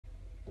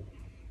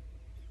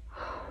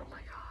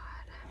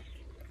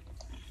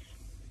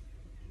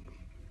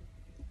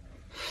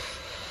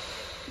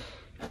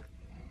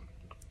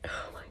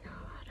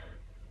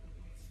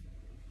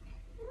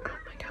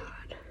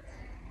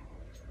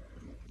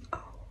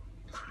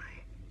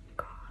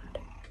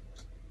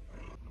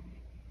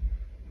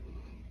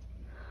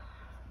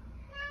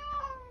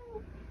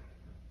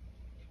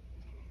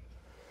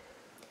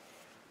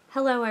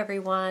Hello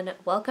everyone,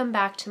 welcome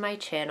back to my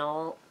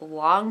channel.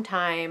 Long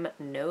time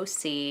no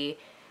see.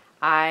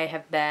 I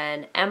have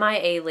been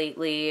MIA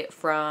lately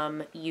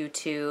from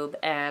YouTube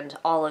and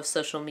all of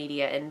social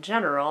media in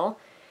general,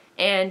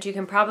 and you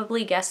can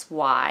probably guess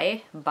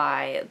why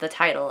by the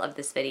title of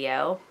this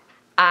video.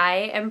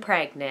 I am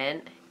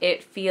pregnant.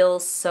 It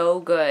feels so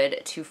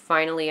good to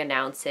finally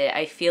announce it.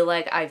 I feel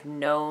like I've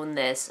known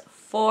this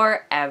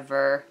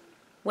forever.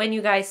 When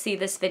you guys see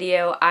this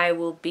video, I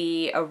will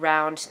be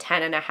around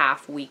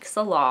 10.5 weeks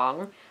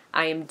along.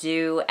 I am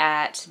due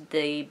at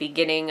the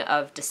beginning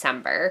of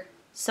December.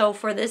 So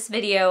for this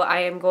video,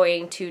 I am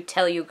going to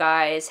tell you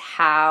guys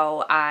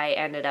how I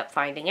ended up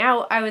finding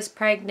out I was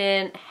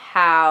pregnant,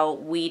 how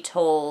we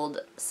told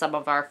some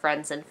of our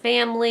friends and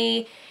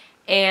family,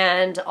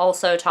 and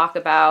also talk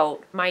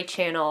about my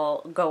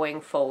channel going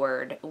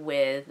forward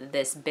with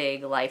this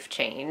big life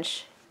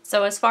change.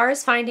 So as far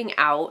as finding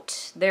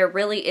out, there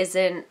really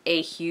isn't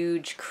a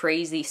huge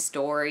crazy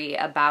story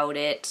about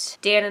it.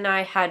 Dan and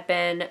I had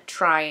been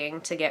trying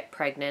to get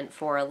pregnant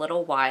for a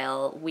little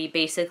while. We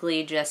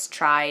basically just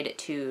tried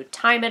to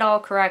time it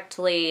all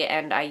correctly,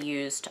 and I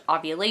used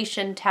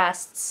ovulation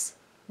tests.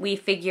 We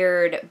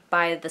figured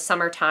by the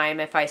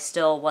summertime, if I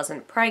still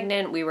wasn't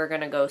pregnant, we were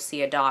gonna go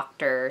see a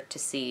doctor to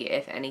see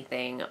if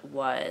anything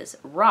was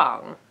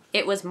wrong.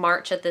 It was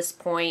March at this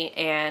point,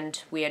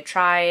 and we had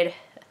tried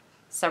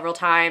several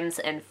times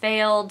and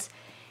failed,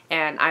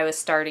 and I was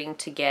starting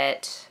to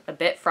get a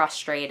bit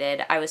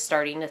frustrated. I was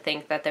starting to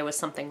think that there was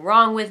something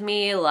wrong with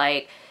me,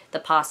 like the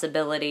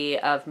possibility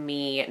of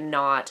me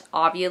not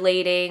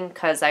ovulating,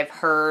 because I've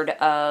heard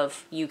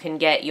of you can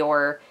get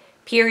your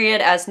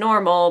period as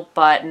normal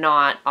but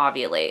not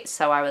ovulate.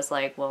 So I was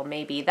like, well,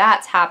 maybe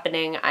that's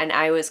happening, and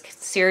I was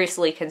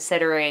seriously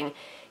considering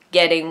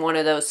getting one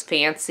of those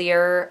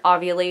fancier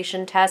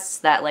ovulation tests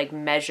that like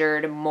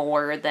measured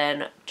more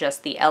than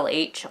just the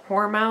LH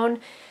hormone,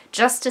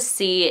 just to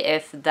see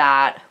if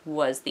that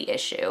was the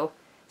issue.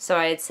 So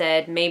I had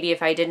said maybe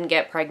if I didn't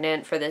get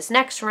pregnant for this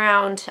next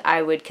round,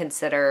 I would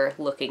consider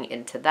looking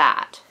into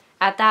that.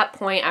 At that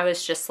point, I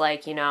was just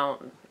like, you know,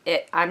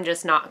 I'm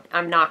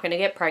not gonna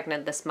get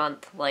pregnant this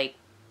month. Like,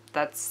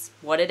 that's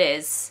what it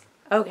is.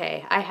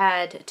 Okay, I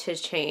had to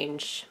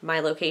change my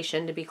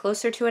location to be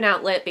closer to an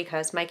outlet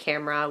because my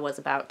camera was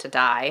about to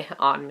die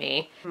on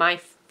me. My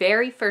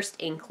very first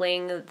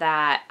inkling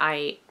that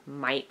I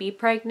might be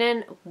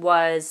pregnant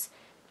was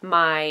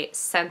my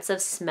sense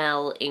of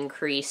smell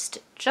increased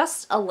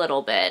just a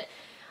little bit.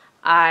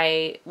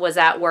 I was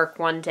at work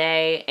one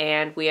day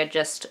and we had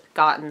just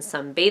gotten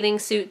some bathing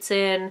suits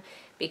in,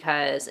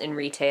 because in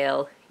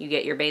retail you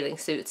get your bathing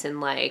suits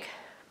in like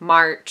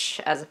March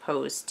as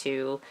opposed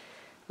to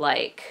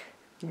like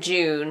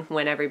June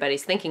when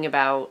everybody's thinking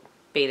about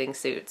bathing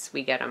suits.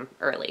 We get them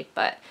early.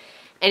 But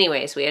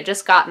anyways, we had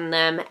just gotten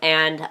them,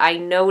 and I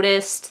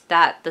noticed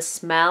that the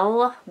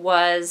smell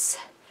was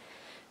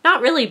not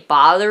really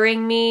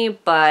bothering me,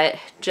 but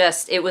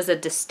just it was a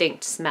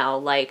distinct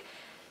smell. Like,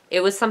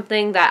 it was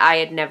something that I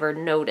had never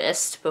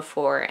noticed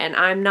before, and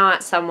I'm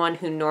not someone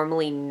who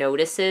normally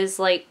notices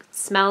like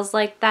smells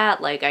like that.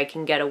 Like, I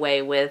can get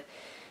away with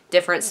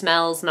different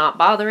smells not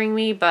bothering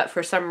me, but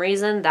for some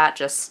reason that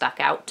just stuck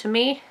out to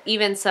me.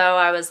 Even so,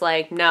 I was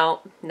like, no,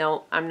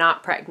 I'm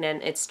not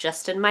pregnant. It's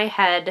just in my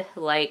head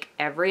like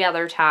every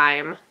other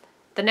time.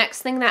 The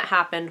next thing that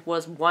happened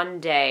was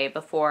one day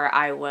before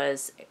I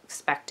was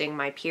expecting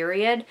my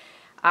period,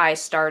 I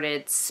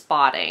started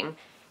spotting,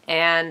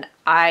 and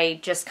I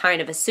just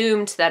kind of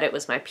assumed that it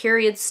was my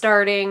period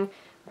starting,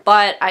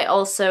 but I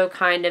also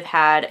kind of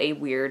had a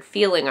weird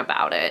feeling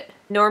about it.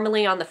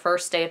 Normally on the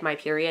first day of my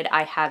period,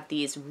 I have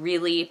these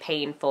really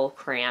painful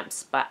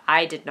cramps, but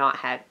I did not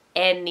have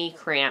any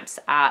cramps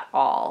at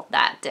all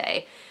that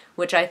day,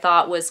 which I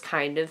thought was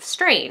kind of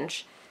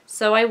strange.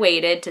 So I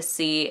waited to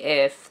see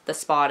if the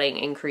spotting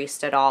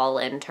increased at all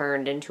and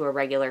turned into a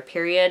regular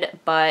period,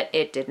 but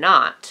it did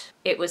not.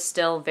 It was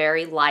still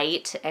very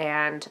light,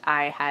 and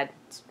I had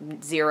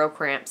zero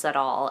cramps at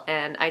all.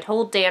 And I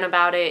told Dan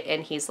about it,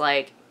 and he's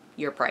like,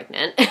 "You're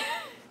pregnant."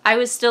 I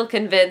was still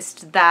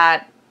convinced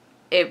that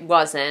it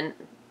wasn't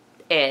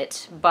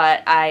it,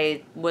 but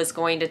I was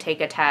going to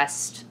take a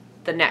test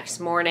the next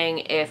morning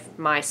if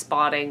my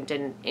spotting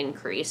didn't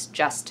increase,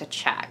 just to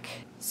check.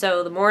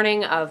 So the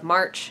morning of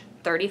March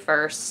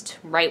 31st,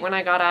 right when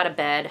I got out of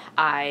bed,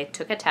 I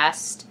took a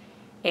test,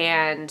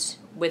 and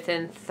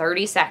within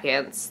 30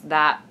 seconds,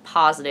 that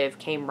positive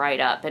came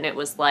right up, and it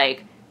was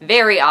like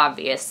very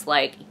obvious,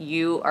 like,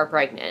 you are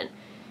pregnant.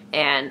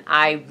 And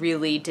I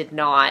really did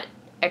not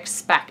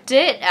expect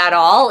it at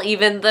all.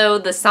 Even though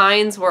the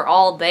signs were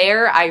all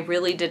there, I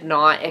really did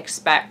not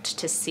expect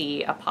to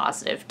see a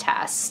positive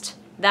test.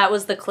 That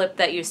was the clip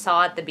that you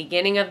saw at the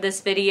beginning of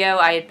this video.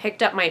 I had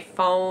picked up my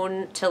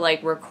phone to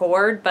like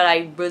record, but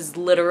I was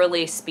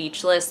literally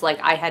speechless. Like,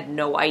 I had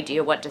no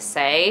idea what to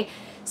say.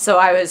 So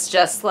I was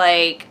just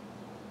like,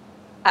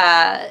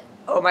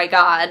 oh my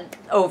God,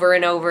 over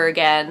and over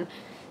again.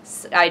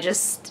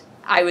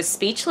 I was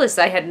speechless.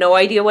 I had no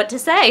idea what to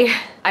say.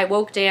 I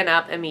woke Dan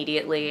up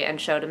immediately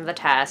and showed him the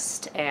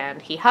test,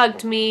 and he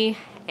hugged me,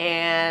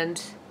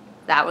 and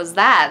that was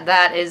that.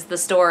 That is the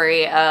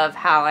story of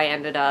how I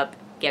ended up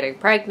getting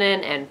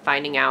pregnant and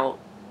finding out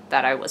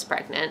that I was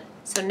pregnant.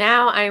 So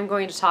now I am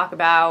going to talk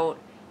about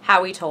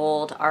how we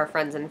told our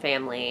friends and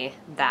family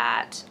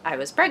that I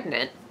was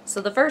pregnant.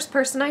 So the first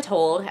person I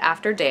told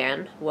after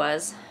Dan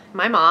was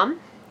my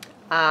mom.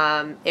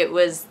 It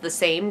was the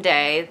same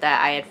day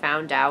that I had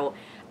found out.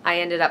 I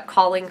ended up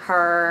calling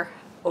her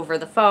over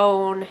the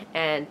phone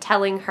and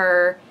telling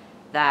her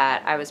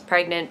that I was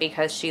pregnant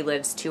because she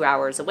lives 2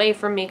 hours away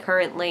from me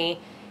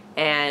currently,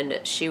 and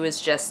she was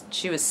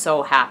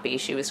so happy.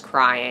 She was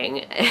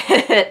crying.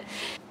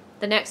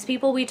 The next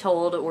people we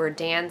told were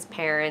Dan's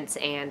parents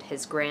and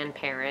his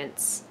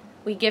grandparents.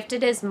 We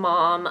gifted his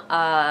mom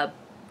a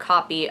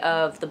copy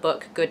of the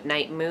book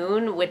Goodnight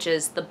Moon, which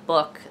is the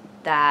book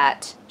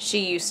that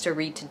she used to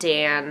read to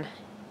Dan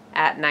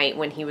at night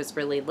when he was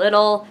really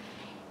little.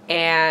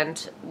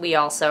 And we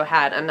also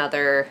had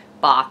another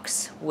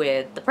box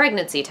with the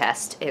pregnancy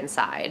test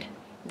inside.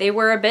 They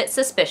were a bit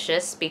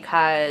suspicious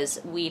because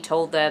we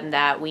told them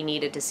that we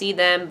needed to see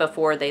them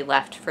before they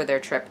left for their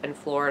trip in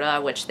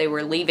Florida, which they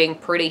were leaving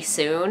pretty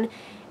soon,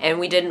 and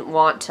we didn't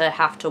want to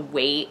have to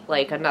wait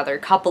like another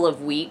couple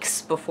of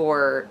weeks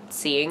before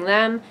seeing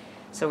them.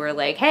 So we're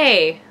like,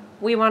 hey,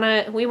 we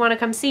wanna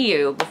come see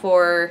you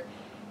before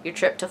your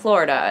trip to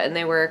Florida, and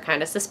they were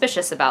kind of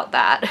suspicious about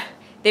that.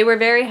 They were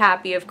very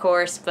happy, of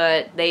course,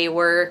 but they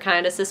were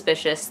kind of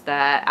suspicious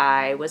that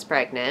I was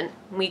pregnant.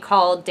 We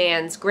called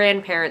Dan's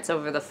grandparents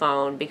over the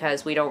phone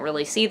because we don't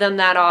really see them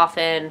that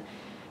often,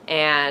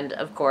 and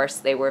of course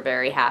they were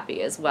very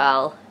happy as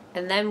well.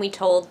 And then we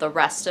told the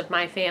rest of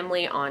my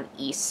family on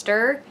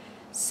Easter.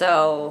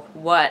 So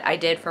what I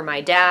did for my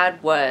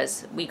dad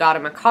was we got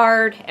him a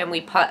card and we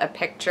put a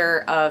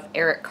picture of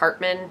Eric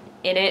Cartman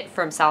in it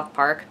from South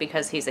Park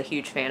because he's a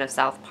huge fan of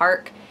South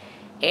Park.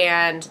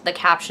 And the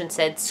caption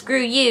said, "Screw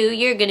you,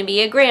 you're gonna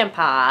be a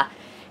grandpa."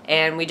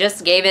 And we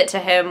just gave it to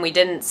him. We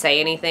didn't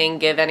say anything,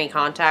 give any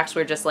context.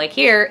 We're just like,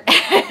 here.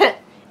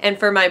 And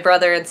for my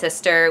brother and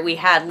sister, we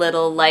had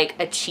little like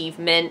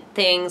achievement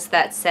things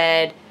that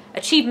said,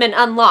 "Achievement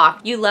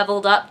unlocked, you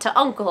leveled up to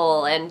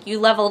uncle," and "you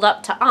leveled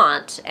up to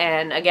aunt."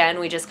 And again,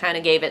 we just kind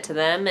of gave it to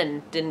them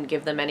and didn't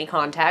give them any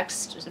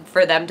context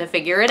for them to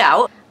figure it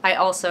out. I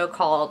also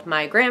called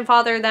my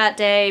grandfather that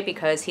day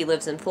because he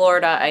lives in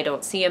Florida. I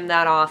don't see him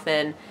that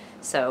often.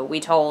 So we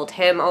told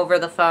him over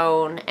the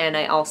phone, and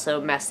I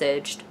also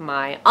messaged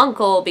my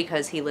uncle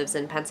because he lives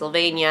in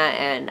Pennsylvania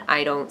and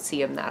I don't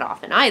see him that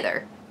often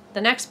either.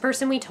 The next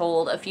person we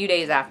told a few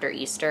days after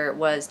Easter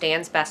was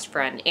Dan's best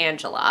friend,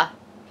 Angela.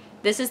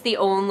 This is the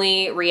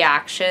only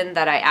reaction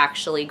that I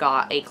actually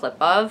got a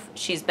clip of.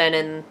 She's been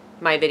in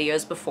my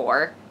videos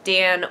before.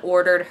 Dan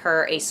ordered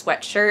her a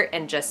sweatshirt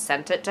and just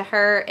sent it to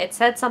her. It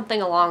said something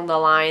along the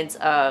lines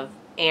of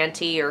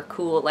auntie or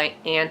cool like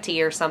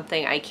auntie or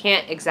something. I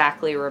can't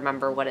exactly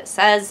remember what it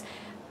says,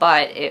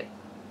 but it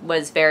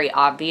was very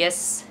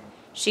obvious.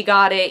 She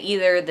got it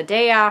either the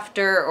day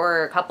after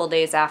or a couple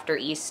days after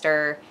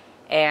Easter,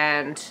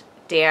 and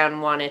Dan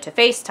wanted to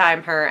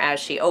FaceTime her as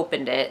she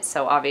opened it,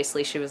 so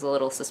obviously she was a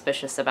little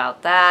suspicious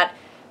about that,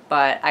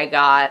 but I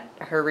got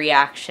her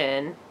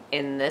reaction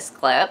in this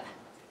clip.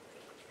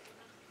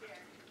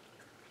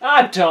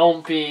 Ah,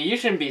 don't be. You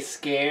shouldn't be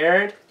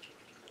scared.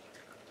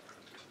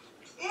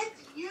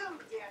 It's you,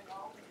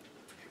 Daniel.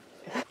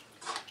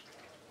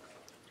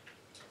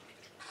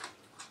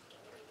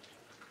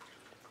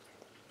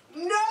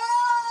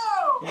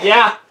 No!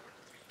 Yeah.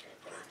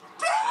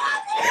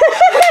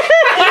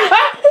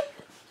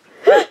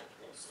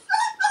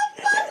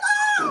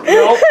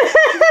 Nope.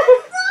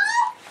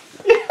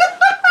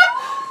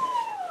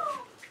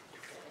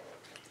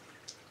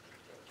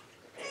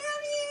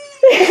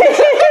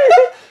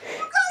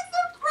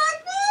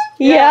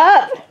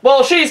 Yeah.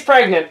 Well, she's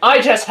pregnant.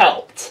 I just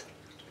helped.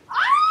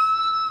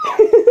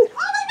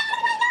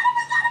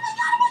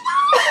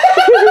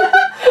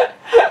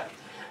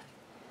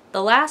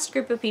 The last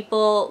group of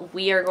people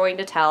we are going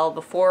to tell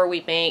before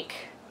we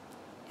make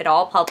it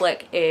all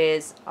public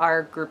is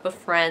our group of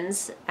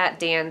friends at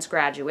Dan's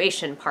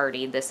graduation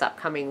party this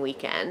upcoming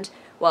weekend.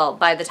 Well,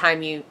 by the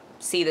time you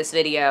see this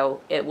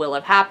video, it will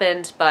have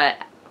happened, but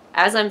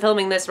as I'm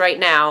filming this right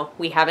now,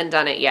 we haven't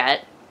done it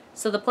yet.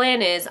 So the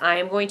plan is I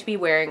am going to be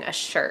wearing a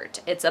shirt.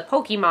 It's a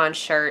Pokemon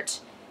shirt.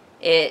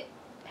 It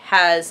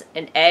has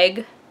an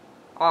egg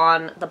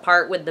on the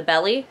part with the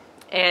belly,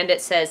 and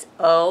it says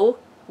O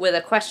with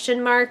a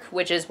question mark,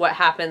 which is what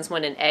happens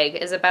when an egg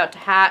is about to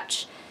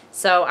hatch.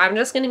 So I'm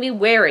just going to be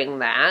wearing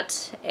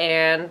that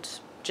and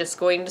just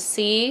going to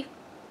see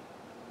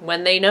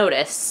when they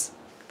notice.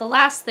 The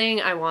last thing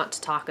I want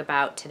to talk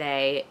about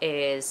today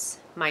is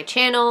my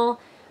channel.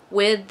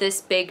 With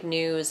this big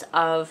news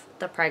of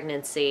the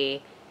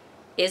pregnancy,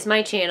 is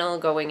my channel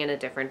going in a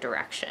different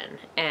direction?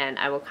 And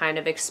I will kind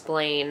of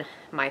explain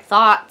my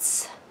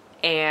thoughts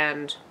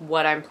and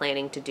what I'm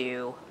planning to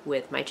do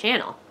with my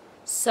channel.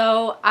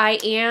 So I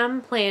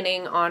am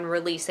planning on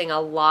releasing a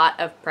lot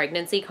of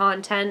pregnancy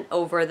content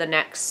over the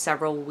next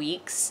several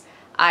weeks.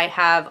 I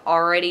have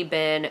already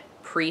been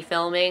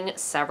pre-filming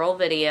several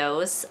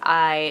videos.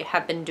 I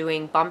have been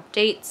doing bump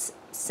dates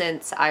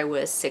since I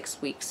was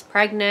 6 weeks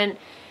pregnant,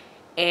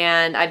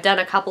 and I've done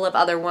a couple of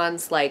other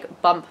ones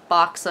like bump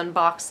box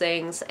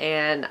unboxings,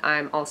 and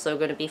I'm also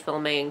going to be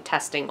filming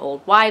testing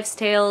old wives'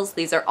 tales.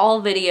 These are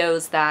all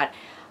videos that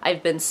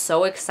I've been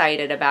so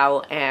excited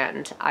about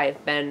and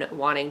I've been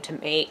wanting to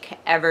make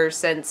ever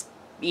since,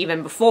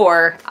 even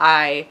before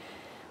I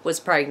was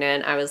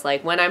pregnant. I was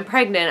like, when I'm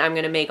pregnant, I'm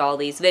going to make all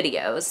these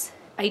videos.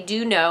 I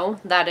do know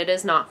that it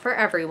is not for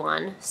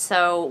everyone,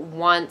 so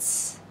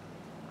once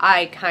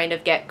I kind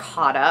of get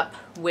caught up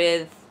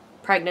with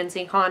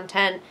pregnancy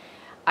content,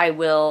 I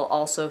will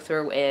also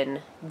throw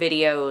in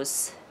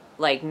videos,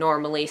 like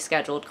normally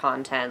scheduled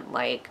content,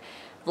 like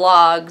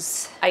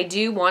vlogs. I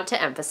do want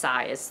to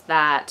emphasize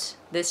that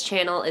this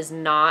channel is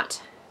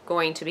not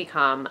going to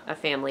become a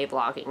family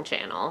vlogging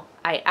channel.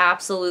 I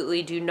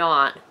absolutely do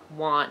not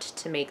want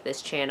to make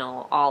this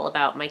channel all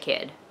about my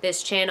kid.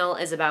 This channel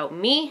is about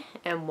me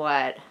and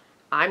what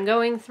I'm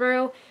going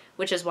through,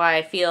 which is why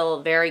I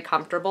feel very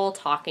comfortable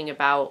talking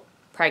about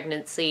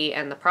pregnancy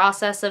and the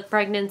process of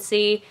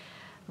pregnancy.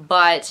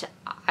 But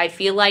I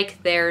feel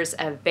like there's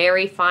a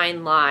very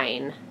fine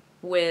line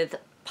with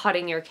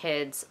putting your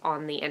kids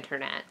on the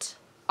internet.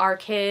 Our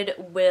kid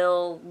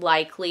will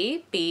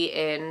likely be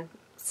in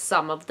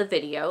some of the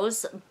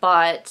videos,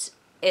 but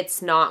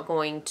it's not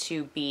going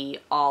to be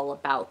all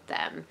about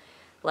them.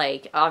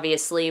 Like,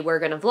 obviously we're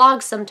gonna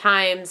vlog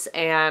sometimes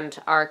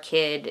and our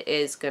kid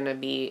is gonna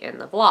be in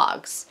the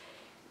vlogs.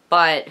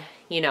 But,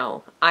 you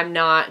know, I'm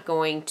not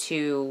going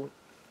to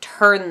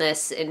turn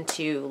this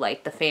into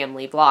like the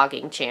family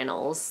vlogging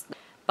channels.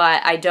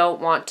 But I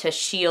don't want to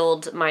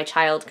shield my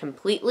child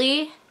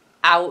completely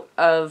out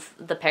of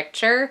the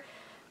picture,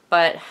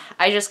 but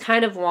I just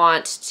kind of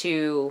want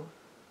to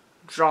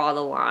draw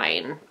the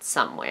line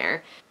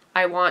somewhere.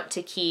 I want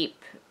to keep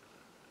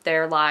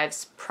their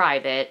lives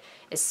private,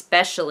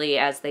 especially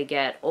as they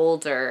get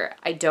older.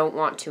 I don't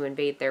want to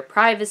invade their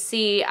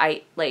privacy.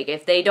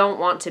 If they don't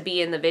want to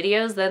be in the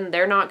videos, then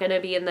they're not going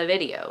to be in the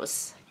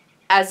videos.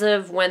 As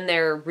of when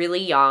they're really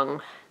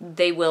young,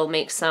 they will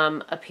make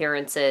some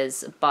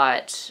appearances,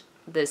 but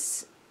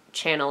this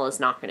channel is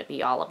not going to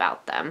be all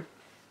about them.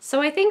 So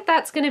I think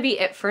that's going to be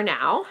it for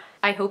now.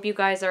 I hope you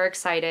guys are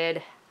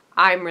excited.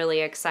 I'm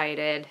really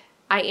excited.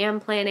 I am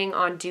planning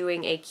on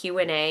doing a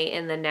Q&A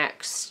in the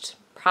next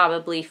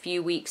probably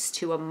few weeks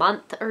to a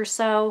month or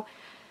so.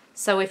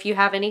 So if you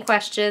have any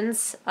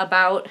questions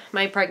about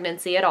my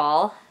pregnancy at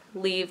all,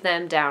 leave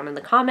them down in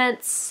the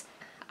comments.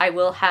 I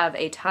will have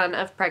a ton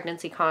of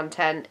pregnancy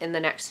content in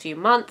the next few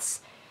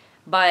months,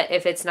 but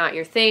if it's not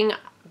your thing,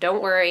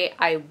 don't worry,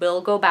 I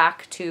will go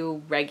back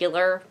to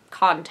regular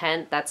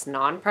content that's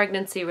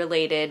non-pregnancy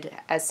related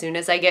as soon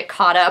as I get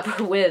caught up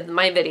with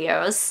my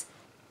videos.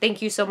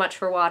 Thank you so much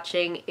for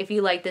watching. If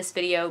you like this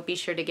video, be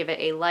sure to give it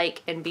a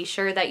like and be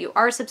sure that you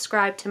are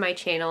subscribed to my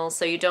channel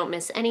so you don't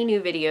miss any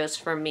new videos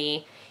from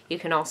me. You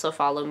can also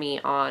follow me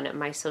on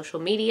my social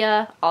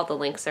media. All the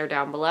links are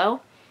down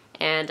below.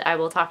 And I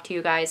will talk to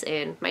you guys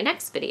in my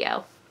next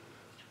video.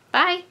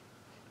 Bye!